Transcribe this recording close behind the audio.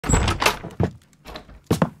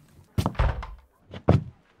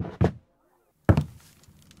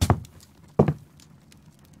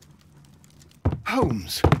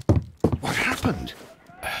Holmes, what happened?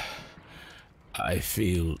 I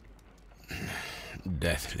feel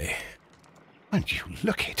deathly. And you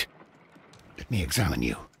look it. Let me examine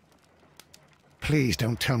you. Please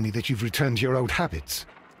don't tell me that you've returned to your old habits.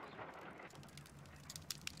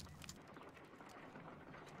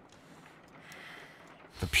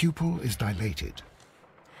 The pupil is dilated.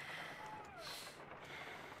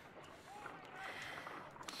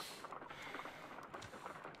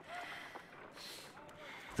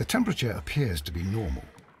 The temperature appears to be normal.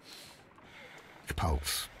 The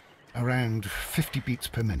pulse, around 50 beats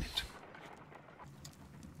per minute.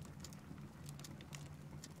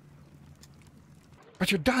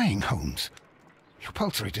 But you're dying, Holmes. Your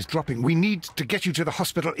pulse rate is dropping. We need to get you to the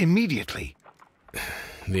hospital immediately.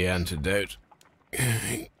 The antidote.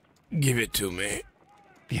 Give it to me.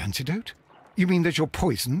 The antidote? You mean that you're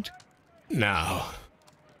poisoned? Now.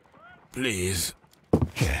 Please.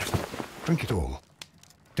 Here, drink it all.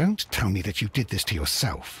 Don't tell me that you did this to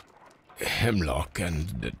yourself. Hemlock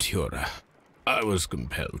and datura. I was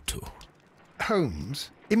compelled to.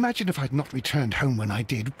 Holmes, imagine if I'd not returned home when I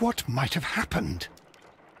did. What might have happened?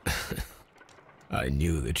 I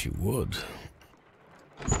knew that you would.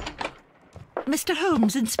 Mr.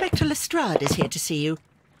 Holmes, Inspector Lestrade is here to see you.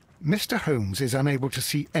 Mr. Holmes is unable to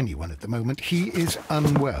see anyone at the moment. He is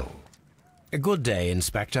unwell. A good day,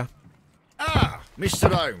 Inspector. Ah, Mr.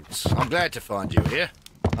 Holmes. I'm glad to find you here.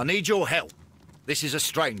 I need your help. This is a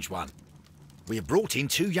strange one. We have brought in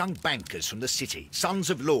 2 young bankers from the city, sons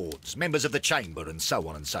of lords, members of the Chamber, and so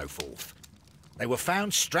on and so forth. They were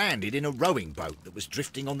found stranded in a rowing boat that was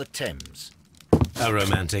drifting on the Thames. A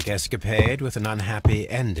romantic escapade with an unhappy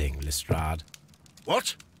ending, Lestrade.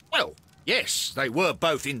 What? Well, yes, they were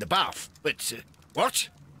both in the bath, but... what?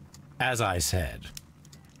 As I said.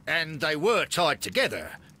 And they were tied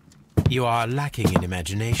together. You are lacking in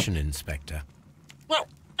imagination, Inspector. Well,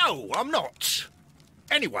 no, I'm not.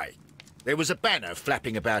 Anyway, there was a banner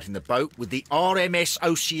flapping about in the boat with the RMS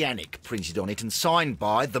Oceanic printed on it and signed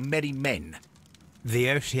by the Merry Men. The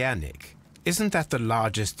Oceanic? Isn't that the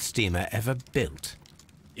largest steamer ever built?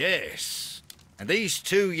 Yes. And these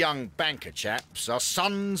 2 young banker chaps are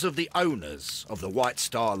sons of the owners of the White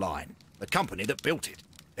Star Line, the company that built it.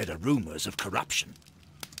 There are rumours of corruption.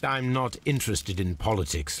 I'm not interested in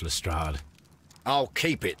politics, Lestrade. I'll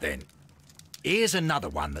keep it then. Here's another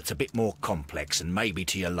one that's a bit more complex and maybe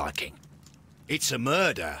to your liking. It's a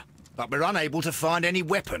murder, but we're unable to find any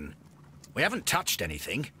weapon. We haven't touched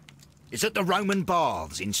anything. It's at the Roman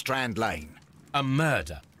Baths in Strand Lane. A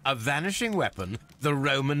murder, a vanishing weapon, the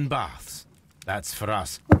Roman Baths. That's for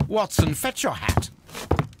us. Watson, fetch your hat.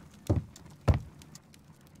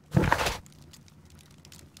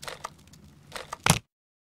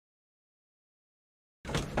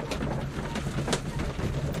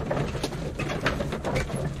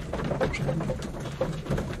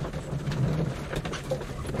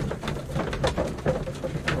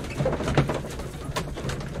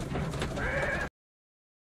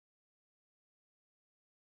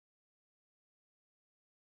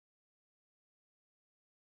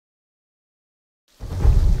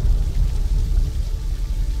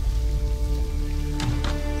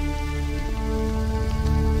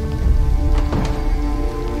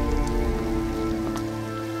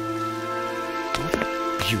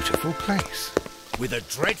 Beautiful place. With a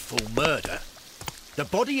dreadful murder. The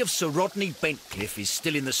body of Sir Rodney Bentcliffe is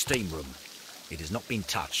still in the steam room. It has not been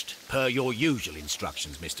touched, per your usual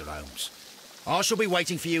instructions, Mr. Holmes. I shall be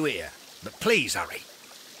waiting for you here, but please hurry.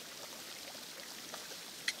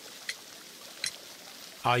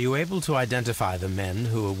 Are you able to identify the men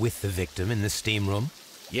who were with the victim in the steam room?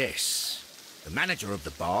 Yes. The manager of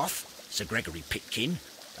the bath, Sir Gregory Pitkin,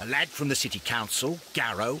 a lad from the City Council,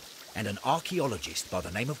 Garrow, and an archaeologist by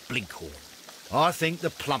the name of Blinkhorn. I think the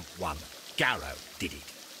plump one, Garrow, did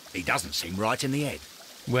it. He doesn't seem right in the head.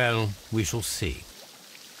 Well, we shall see.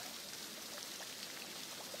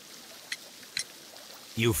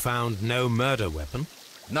 You found no murder weapon?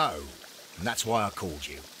 No, and that's why I called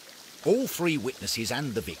you. All 3 witnesses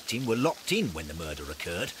and the victim were locked in when the murder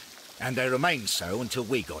occurred, and they remained so until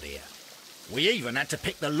we got here. We even had to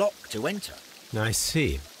pick the lock to enter. I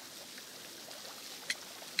see.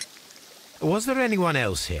 Was there anyone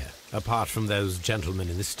else here, apart from those gentlemen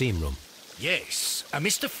in the steam room? Yes, a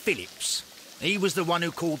Mr. Phillips. He was the one who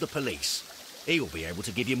called the police. He'll be able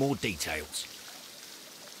to give you more details.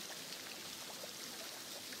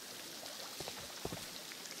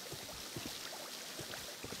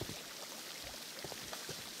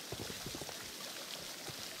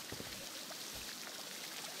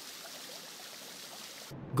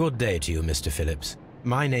 Good day to you, Mr. Phillips.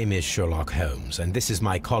 My name is Sherlock Holmes, and this is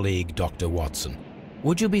my colleague, Dr. Watson.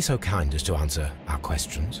 Would you be so kind as to answer our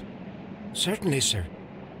questions? Certainly, sir.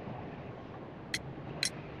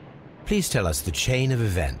 Please tell us the chain of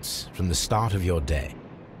events from the start of your day.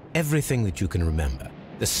 Everything that you can remember.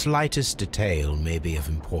 The slightest detail may be of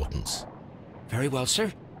importance. Very well,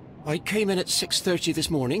 sir. I came in at 6:30 this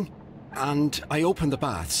morning, and I opened the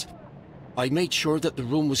baths. I made sure that the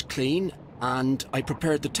room was clean, and I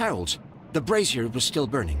prepared the towels. The brazier was still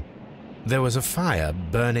burning. There was a fire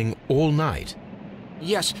burning all night.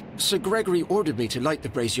 Yes, Sir Gregory ordered me to light the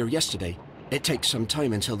brazier yesterday. It takes some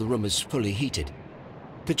time until the room is fully heated.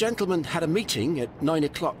 The gentlemen had a meeting at 9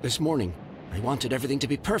 o'clock this morning. I wanted everything to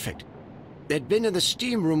be perfect. They'd been in the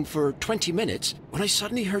steam room for 20 minutes when I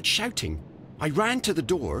suddenly heard shouting. I ran to the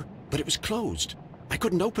door, but it was closed. I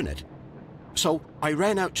couldn't open it. So I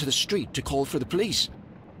ran out to the street to call for the police.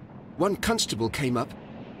 One constable came up,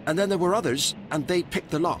 and then there were others, and they picked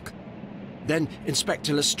the lock. Then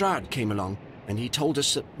Inspector Lestrade came along, and he told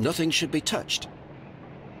us that nothing should be touched.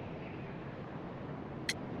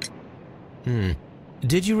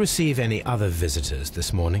 Did you receive any other visitors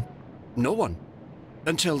this morning? No one.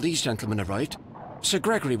 Until these gentlemen arrived. Sir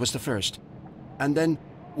Gregory was the first. And then,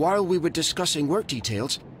 while we were discussing work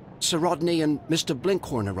details, Sir Rodney and Mr.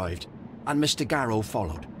 Blinkhorn arrived, and Mr. Garrow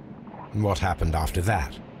followed. What happened after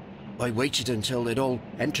that? I waited until they'd all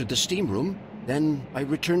entered the steam room, then I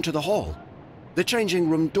returned to the hall. The changing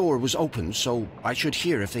room door was open, so I should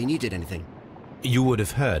hear if they needed anything. You would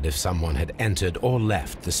have heard if someone had entered or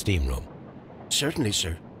left the steam room. Certainly,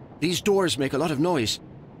 sir. These doors make a lot of noise.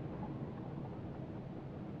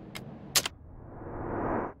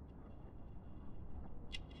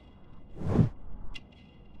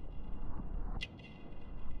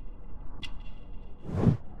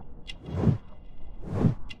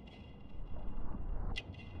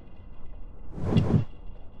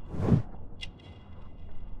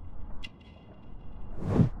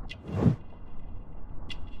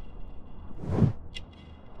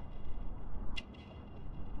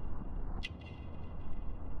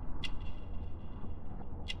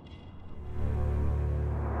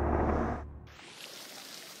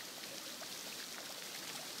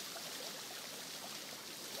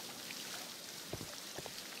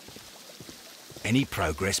 Any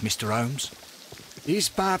progress, Mr. Holmes? These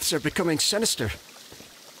baths are becoming sinister.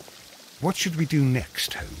 What should we do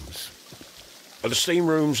next, Holmes? The steam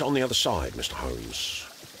room's on the other side, Mr. Holmes.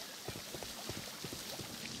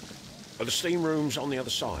 The steam room's on the other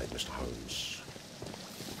side, Mr. Holmes.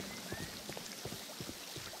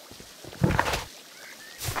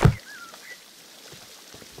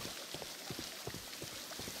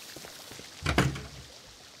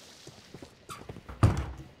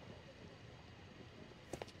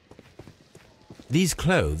 These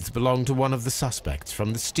clothes belong to one of the suspects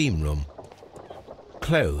from the steam room.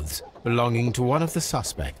 Clothes belonging to one of the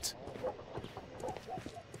suspects.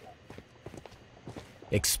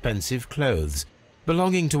 Expensive clothes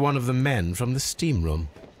belonging to one of the men from the steam room.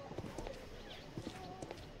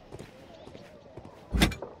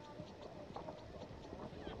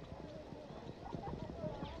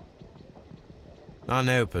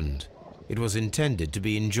 Unopened. It was intended to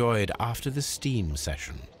be enjoyed after the steam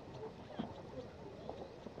session.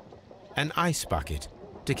 An ice bucket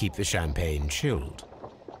to keep the champagne chilled.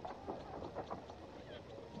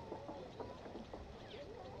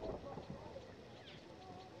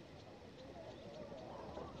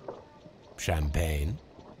 Champagne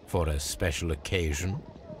for a special occasion.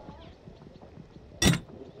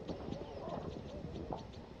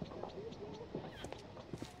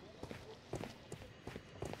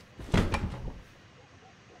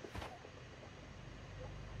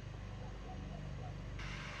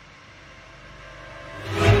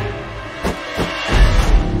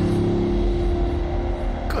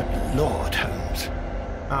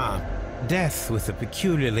 Death with a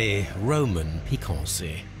peculiarly Roman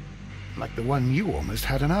piquancy. Like the one you almost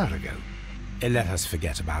had an hour ago. Let us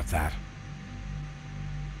forget about that.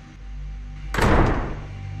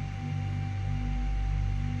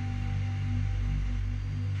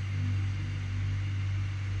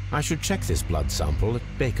 I should check this blood sample at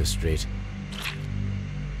Baker Street.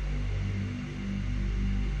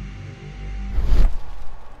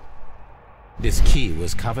 This key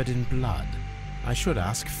was covered in blood. I should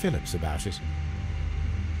ask Phillips about it.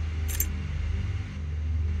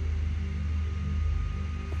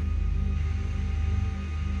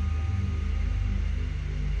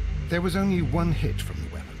 There was only one hit from the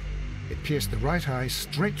weapon. It pierced the right eye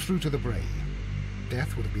straight through to the brain.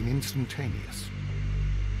 Death would have been instantaneous.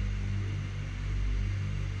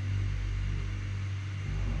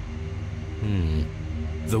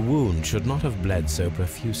 The wound should not have bled so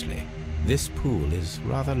profusely. This pool is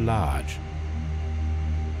rather large.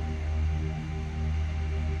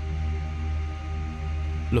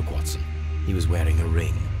 Look, Watson. He was wearing a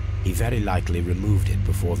ring. He very likely removed it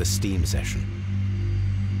before the steam session.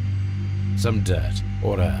 Some dirt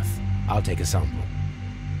or earth. I'll take a sample.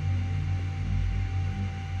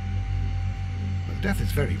 The death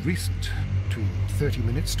is very recent, between 30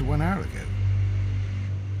 minutes to 1 hour ago.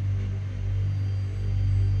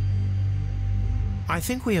 I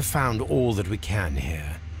think we have found all that we can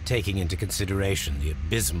here, taking into consideration the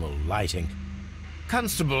abysmal lighting.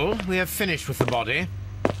 Constable, we have finished with the body.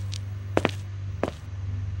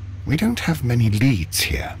 We don't have many leads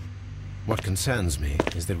here. What concerns me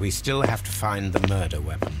is that we still have to find the murder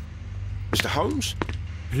weapon. Mr. Holmes?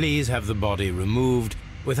 Please have the body removed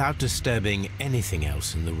without disturbing anything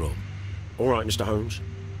else in the room. All right, Mr. Holmes.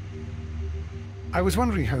 I was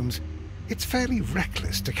wondering, Holmes, it's fairly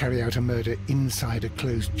reckless to carry out a murder inside a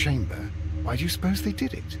closed chamber. Why do you suppose they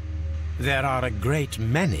did it? There are a great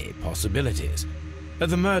many possibilities.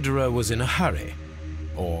 The murderer was in a hurry,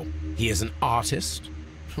 or he is an artist,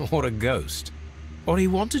 or a ghost, or he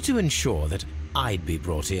wanted to ensure that I'd be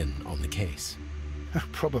brought in on the case.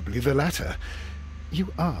 Probably the latter.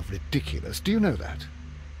 You are ridiculous, do you know that?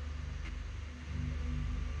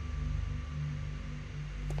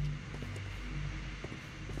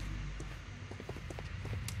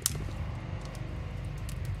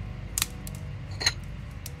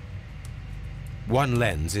 One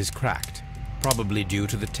lens is cracked, probably due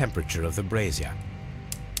to the temperature of the brazier.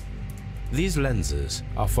 These lenses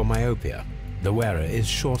are for myopia. The wearer is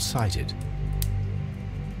short-sighted.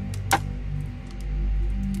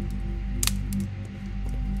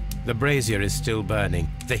 The brazier is still burning.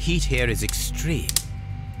 The heat here is extreme.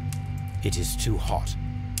 It is too hot.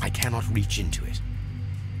 I cannot reach into it.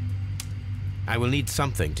 I will need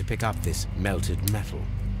something to pick up this melted metal.